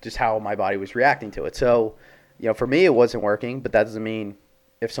just how my body was reacting to it. So, for me it wasn't working, but that doesn't mean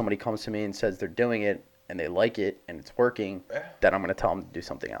if somebody comes to me and says they're doing it and they like it and it's working, that I'm going to tell them to do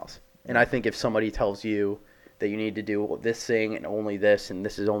something else. And I think if somebody tells you that you need to do this thing and only this and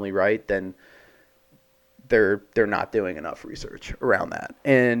this is only right, then they're not doing enough research around that.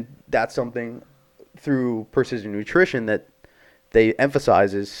 And that's something through Precision Nutrition that they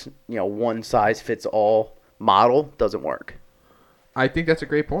emphasize is, one size fits all model doesn't work. I think that's a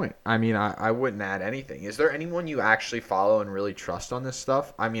great point. I mean, I wouldn't add anything. Is there anyone you actually follow and really trust on this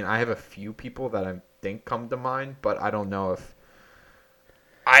stuff? I mean, I have a few people that I think come to mind, but I don't know if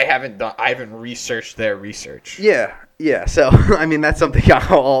I haven't researched their research. Yeah. So I mean, that's something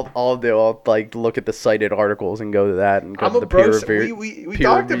I'll do. I'll like look at the cited articles and go to that and go to the peer-reviewed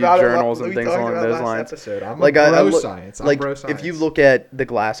journals and things along those lines. Episode. I'm like bro science. I'm bro science. If you look at the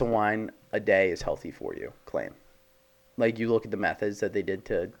glass of wine a day is healthy for you claim, like you look at the methods that they did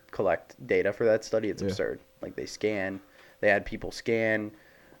to collect data for that study, it's absurd. Like they had people scan,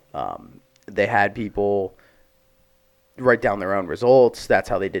 they had people write down their own results. That's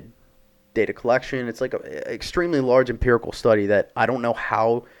how they did data collection. It's like an extremely large empirical study that I don't know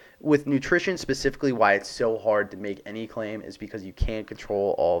how, with nutrition specifically, why it's so hard to make any claim is because you can't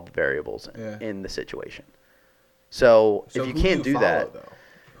control all the variables in the situation. So if you can't do that,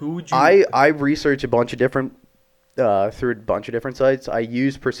 who would you? I research a bunch of different through a bunch of different sites. I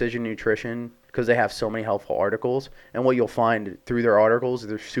use Precision Nutrition because they have so many helpful articles, and what you'll find through their articles,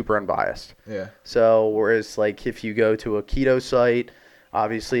 they're super unbiased. Yeah. So whereas like if you go to a keto site,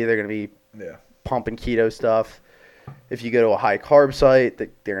 obviously they're going to be pumping keto stuff. If you go to a high carb site, they're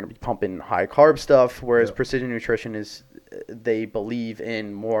going to be pumping high carb stuff. Whereas precision nutrition is, they believe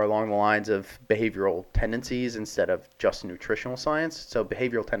in more along the lines of behavioral tendencies instead of just nutritional science. So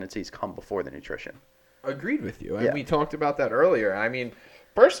behavioral tendencies come before the nutrition. Agreed with you. And we talked about that earlier. I mean,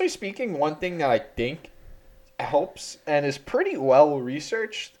 personally speaking, one thing that I think helps and is pretty well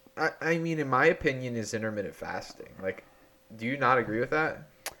researched, I mean, in my opinion, is intermittent fasting. Like, do you not agree with that?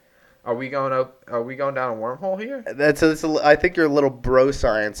 Are we going down a wormhole here? I think you're a little bro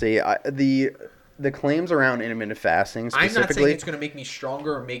sciencey. The claims around intermittent fasting specifically. I'm not saying it's going to make me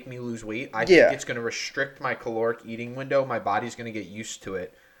stronger or make me lose weight. I think it's going to restrict my caloric eating window. My body's going to get used to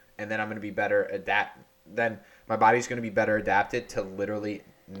it, and then I'm going to be better Then my body's going to be better adapted to literally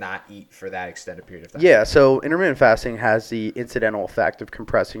not eat for that extended period of time. Yeah, so intermittent fasting has the incidental effect of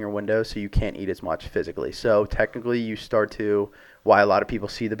compressing your window so you can't eat as much physically. So technically you start to, why a lot of people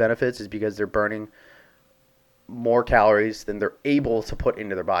see the benefits is because they're burning more calories than they're able to put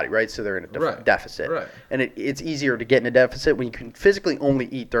into their body, right? So they're in a deficit. Right. And it's easier to get in a deficit when you can physically only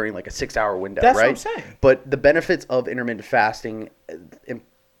eat during like a 6-hour window, That's right? That's what I'm saying. But the benefits of intermittent fasting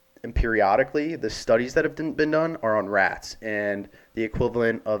periodically, the studies that have been done are on rats, and the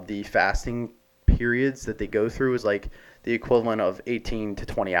equivalent of the fasting periods that they go through is like the equivalent of 18 to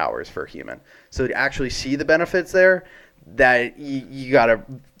 20 hours for a human. So to actually see the benefits there, that you gotta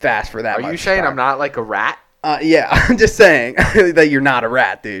fast for that much. Are you saying time. I'm not like a rat? Yeah, I'm just saying that you're not a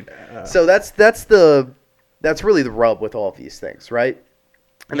rat, dude. So that's really the rub with all of these things, right?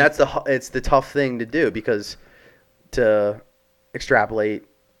 And it's the tough thing to do, because to extrapolate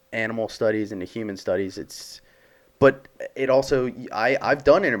animal studies into human studies, but it also, I've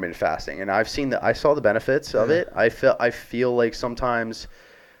done intermittent fasting, and I saw the benefits of it. I feel like sometimes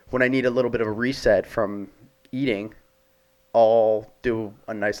when I need a little bit of a reset from eating, I'll do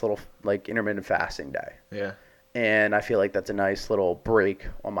a nice little like intermittent fasting day. Yeah. And I feel like that's a nice little break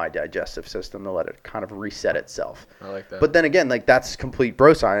on my digestive system to let it kind of reset itself. I like that. But then again, like that's complete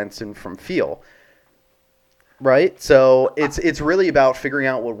bro science and from feel. Right? So it's really about figuring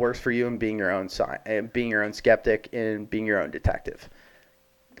out what works for you and being your own being your own skeptic and being your own detective.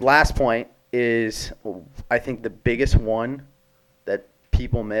 Last point is, I think the biggest one that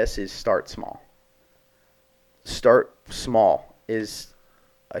people miss is start small. Start small is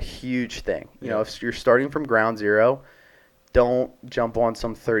a huge thing. You know, if you're starting from ground zero, don't jump on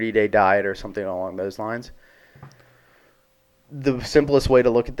some 30-day diet or something along those lines. The simplest way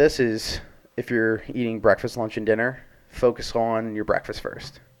to look at this is, if you're eating breakfast, lunch, and dinner, focus on your breakfast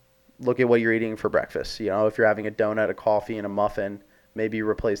first. Look at what you're eating for breakfast. You know, if you're having a donut, a coffee, and a muffin, maybe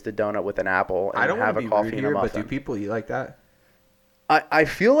replace the donut with an apple and have a coffee and a muffin. But do people eat like that? I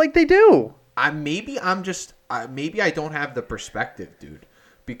feel like they do. Maybe I don't have the perspective, dude.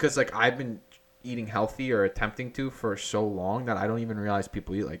 Because like I've been eating healthy or attempting to for so long that I don't even realize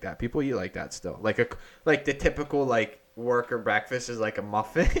people eat like that. People eat like that still. Like the typical like work or breakfast is like a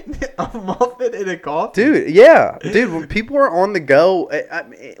muffin, and a coffee. Dude, yeah. Dude, when people are on the go,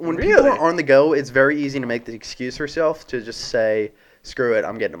 people are on the go, it's very easy to make the excuse for yourself to just say, screw it,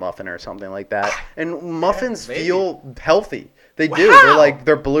 I'm getting a muffin or something like that. And muffins feel healthy. They do.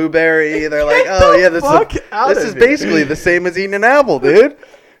 They're blueberry. They're like, oh yeah, this is basically the same as eating an apple, dude.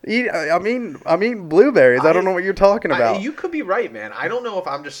 I mean blueberries. I don't know what you're talking about. You could be right, man. I don't know if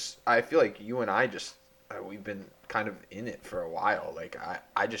I feel like you and I we've been kind of in it for a while. Like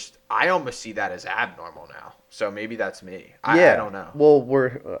I almost see that as abnormal now. So maybe that's me. I don't know.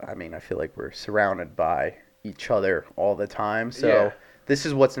 Well, I feel like we're surrounded by each other all the time. So this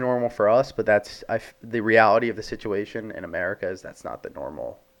is what's normal for us, but the reality of the situation in America is that's not the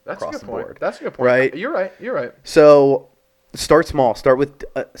normal across the board. That's a good point. Right? You're right. So start small. Start with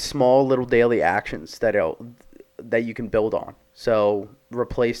small little daily actions that you can build on. So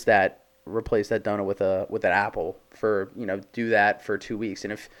replace that donut with an apple do that for 2 weeks.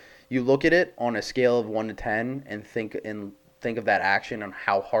 And if you look at it on a scale of 1 to 10 and think of that action on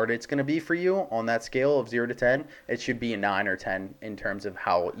how hard it's going to be for you on that scale of 0 to 10, it should be a 9 or 10 in terms of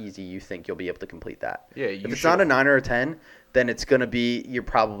how easy you think you'll be able to complete that. Yeah, if it's not a 9 or a 10, then you're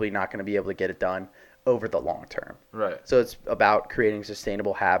probably not going to be able to get it done over the long term. Right. So it's about creating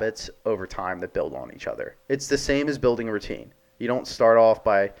sustainable habits over time that build on each other. It's the same as building a routine. You don't start off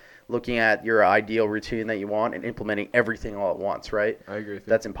by looking at your ideal routine that you want and implementing everything all at once, right? I agree with you.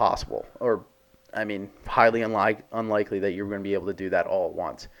 That's impossible. Highly unlikely that you're going to be able to do that all at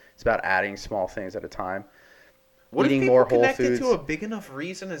once. It's about adding small things at a time. What eating if people more whole connect foods. it to a big enough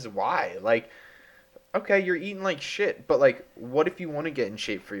reason as why? Like, okay, you're eating like shit, but like, what if you want to get in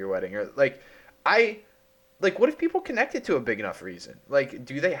shape for your wedding? Or like, like, what if people connect it to a big enough reason? Like,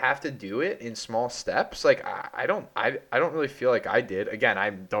 do they have to do it in small steps? Like, I don't really feel like I did. Again,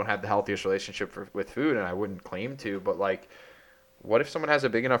 I don't have the healthiest relationship with food, and I wouldn't claim to. But like, what if someone has a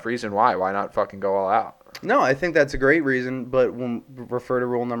big enough reason why? Why not fucking go all out? No, I think that's a great reason, but we'll refer to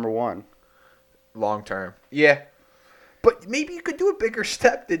rule number 1. Long term, yeah. But maybe you could do a bigger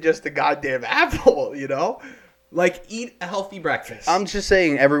step than just a goddamn apple, you know? Like, eat a healthy breakfast. I'm just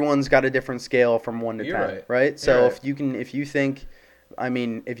saying everyone's got a different scale from 1 to You're 10, right. So You're if you think, I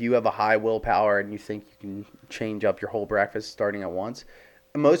mean, if you have a high willpower and you think you can change up your whole breakfast starting at once,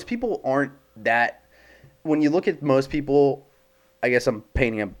 most people aren't that. When you look at most people, I guess I'm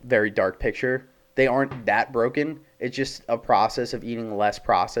painting a very dark picture. They aren't that broken. It's just a process of eating less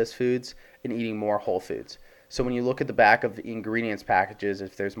processed foods and eating more whole foods. So when you look at the back of the ingredients packages,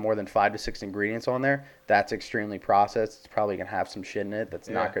 if there's more than 5 to 6 ingredients on there, that's extremely processed. It's probably going to have some shit in it that's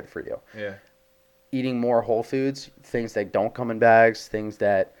not good for you. Yeah. Eating more whole foods, things that don't come in bags, things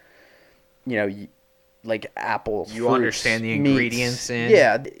that, like apples, You fruits, understand the meats. ingredients in.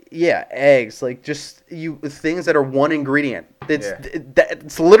 Yeah, eggs, like just things that are one ingredient.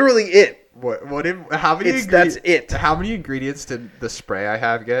 That's literally it. How many That's it. How many ingredients did the spray I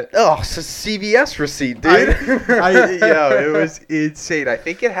have get? Oh, it's a CVS receipt, dude. It was insane. I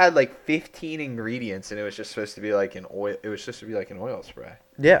think it had like 15 ingredients, and it was just supposed to be like an oil. It was supposed to be like an oil spray.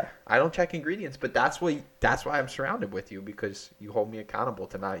 Yeah. I don't check ingredients, but that's why I'm surrounded with you, because you hold me accountable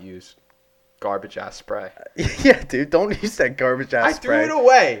to not use garbage ass spray. Yeah, dude, don't use that garbage ass spray. I threw it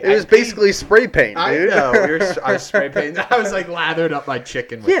away. It was basically spray paint, dude. I know. I was spray painting. I was like lathered up my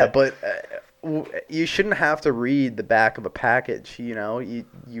chicken with it. But you shouldn't have to read the back of a package,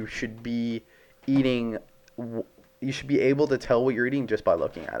 You should be eating. You should be able to tell what you're eating just by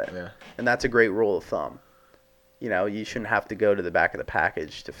looking at it. Yeah. And that's a great rule of thumb. You shouldn't have to go to the back of the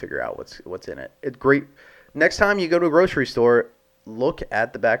package to figure out what's in it. It's great. Next time you go to a grocery store, look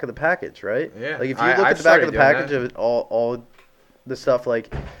at the back of the package, right? Yeah. Like if you look at the back of the package of all the stuff,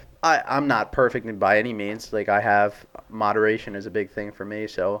 like I'm not perfect by any means. Like moderation is a big thing for me.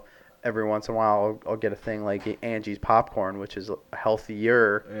 So every once in a while I'll get a thing like Angie's popcorn, which is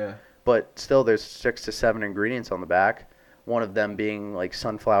healthier. Yeah. But still there's 6 to 7 ingredients on the back. One of them being like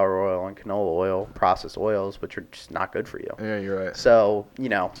sunflower oil and canola oil, processed oils, which are just not good for you. Yeah, you're right. So,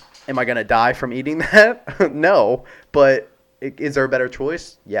 am I going to die from eating that? No. But is there a better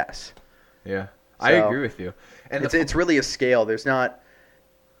choice? Yes. Yeah. I agree with you. And it's really a scale. There's not,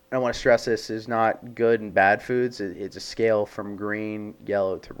 I want to stress this, there's not good and bad foods. It's a scale from green,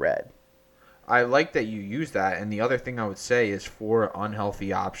 yellow to red. I like that you use that. And the other thing I would say is, for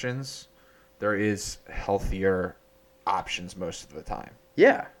unhealthy options, there is healthier options most of the time.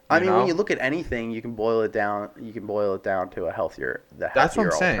 Yeah. I mean, when you look at anything, you can boil it down to a healthier That's what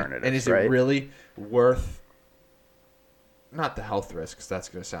I'm saying. alternative. And is it really worth, not the health risk, because that's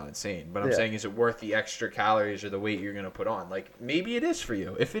going to sound insane, but I'm saying, is it worth the extra calories or the weight you're going to put on? Like, maybe it is for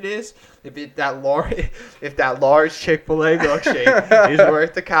you. If it is, if that large Chick-fil-A milkshake is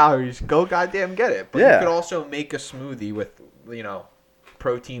worth the calories, go goddamn get it. But you could also make a smoothie with,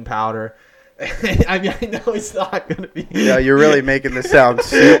 protein powder. I mean, I know it's not going to be. Yeah, you're really making this sound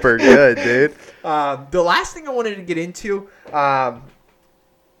super good, dude. The last thing I wanted to get into, I'm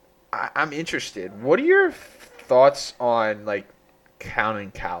interested. What are your thoughts on like counting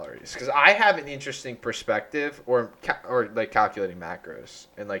calories? Because I have an interesting perspective, or like calculating macros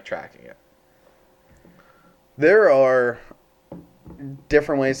and like tracking it. There are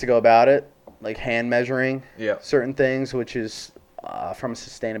different ways to go about it, like hand measuring certain things, which is from a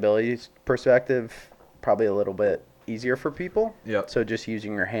sustainability perspective probably a little bit easier for people. So just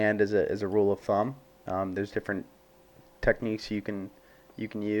using your hand as a rule of thumb. There's different techniques you can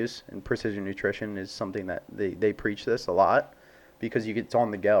use, and precision nutrition is something that they preach this a lot, because it's on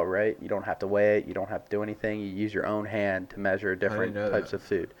the go, right? You don't have to weigh it, you don't have to do anything. You use your own hand to measure different types of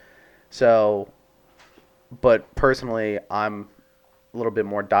food. So, but personally, I'm a little bit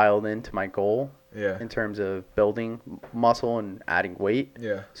more dialed into my goal in terms of building muscle and adding weight.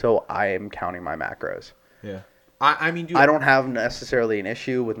 So I am counting my macros. I mean, I don't have necessarily an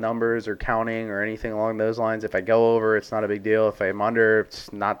issue with numbers or counting or anything along those lines. If I go over, it's not a big deal. If I'm under,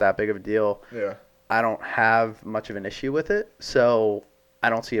 it's not that big of a deal. I don't have much of an issue with it, so I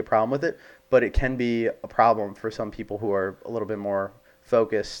don't see a problem with it. But it can be a problem for some people who are a little bit more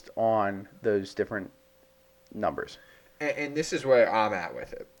focused on those different numbers. And this is where I'm at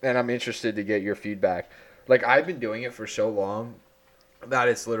with it, and I'm interested to get your feedback. Like, I've been doing it for so long that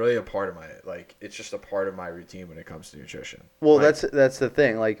it's literally a part of it's just a part of my routine when it comes to nutrition. Well, that's the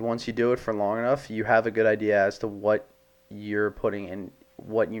thing. Like, once you do it for long enough, you have a good idea as to what you're putting in,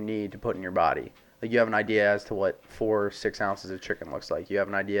 what you need to put in your body. Like you have an idea as to what 4 or 6 ounces of chicken looks like. You have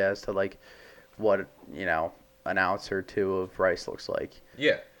an idea as to like what an ounce or 2 of rice looks like.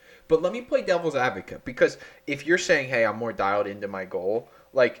 Yeah. But let me play devil's advocate, because if you're saying, hey, I'm more dialed into my goal,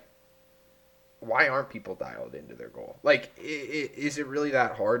 like, why aren't people dialed into their goal? Like, is it really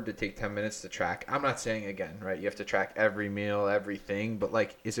that hard to take 10 minutes to track? I'm not saying, again, right, you have to track every meal, everything, but,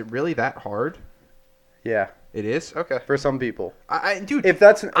 like, is it really that hard? Yeah. It is? Okay. For some people. Dude, If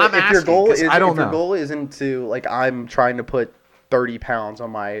your goal isn't to, like, I'm trying to put 30 pounds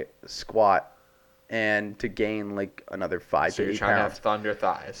on my squat and to gain like another 5 so to 8 you're trying pounds. to have thunder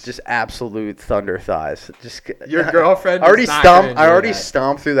thighs. Just absolute thunder thighs. Just your girlfriend. I already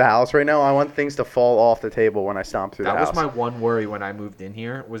stomped through the house right now. I want things to fall off the table when I stomp through the house. That was my one worry when I moved in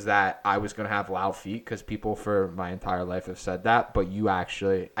here, was that I was gonna have loud feet, because people for my entire life have said that. But you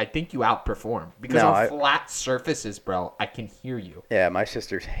actually, I think you outperform, because flat surfaces, bro, I can hear you. Yeah, my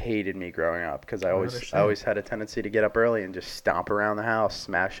sisters hated me growing up because I always had a tendency to get up early and just stomp around the house,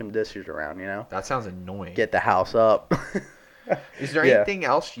 smash some dishes around. That sounds annoying. Get the house up. Is there anything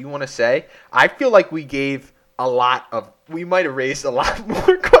else you want to say? I feel like we might have raised a lot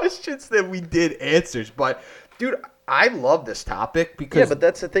more questions than we did answers. But, dude, I love this topic because... Yeah, but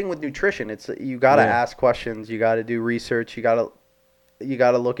that's the thing with nutrition. It's you got to ask questions. You got to do research. You got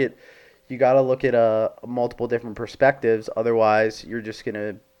to look at multiple different perspectives. Otherwise, you're just going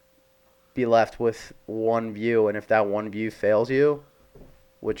to be left with one view. And if that one view fails you,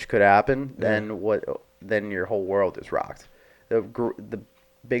 which could happen, then your whole world is rocked. The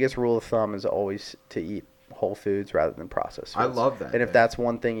biggest rule of thumb is always to eat whole foods rather than processed foods. I love that. And if that's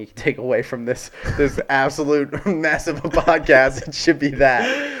one thing you can take away from this absolute mess of a podcast, it should be that.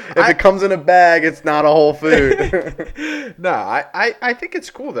 If it comes in a bag, it's not a whole food. No, I think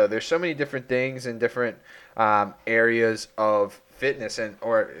it's cool, though. There's so many different things and different areas of nutrition.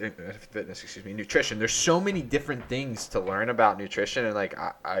 There's so many different things to learn about nutrition, and like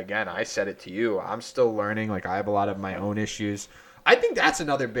I said it to you, I'm still learning. Like, I have a lot of my own issues. I think that's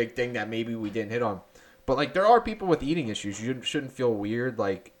another big thing that maybe we didn't hit on. But like, there are people with eating issues. You shouldn't feel weird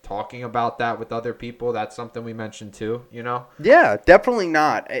like talking about that with other people. That's something we mentioned too, Yeah, definitely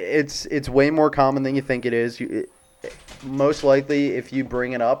not. It's way more common than you think it is. Most likely, if you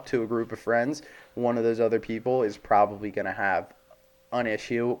bring it up to a group of friends, one of those other people is probably going to have an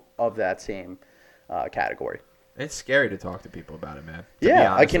issue of that same category. It's scary to talk to people about it, man.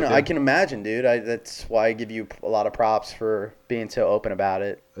 Yeah, I can imagine, dude. That's why I give you a lot of props for being so open about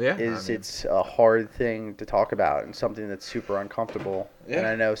it. Yeah, it's a hard thing to talk about and something that's super uncomfortable. Yeah. And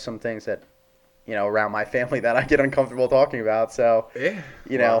I know some things that around my family that I get uncomfortable talking about. So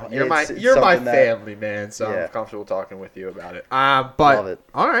you're my family, man. So I'm comfortable talking with you about it. But love it.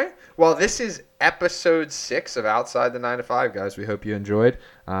 All right. Well, this is episode 6 of Outside the 9 to 5, guys. We hope you enjoyed.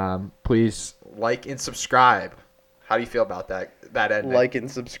 Please like and subscribe. How do you feel about that ending? Like and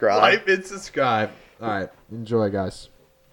subscribe. Like and subscribe. All right. Enjoy, guys.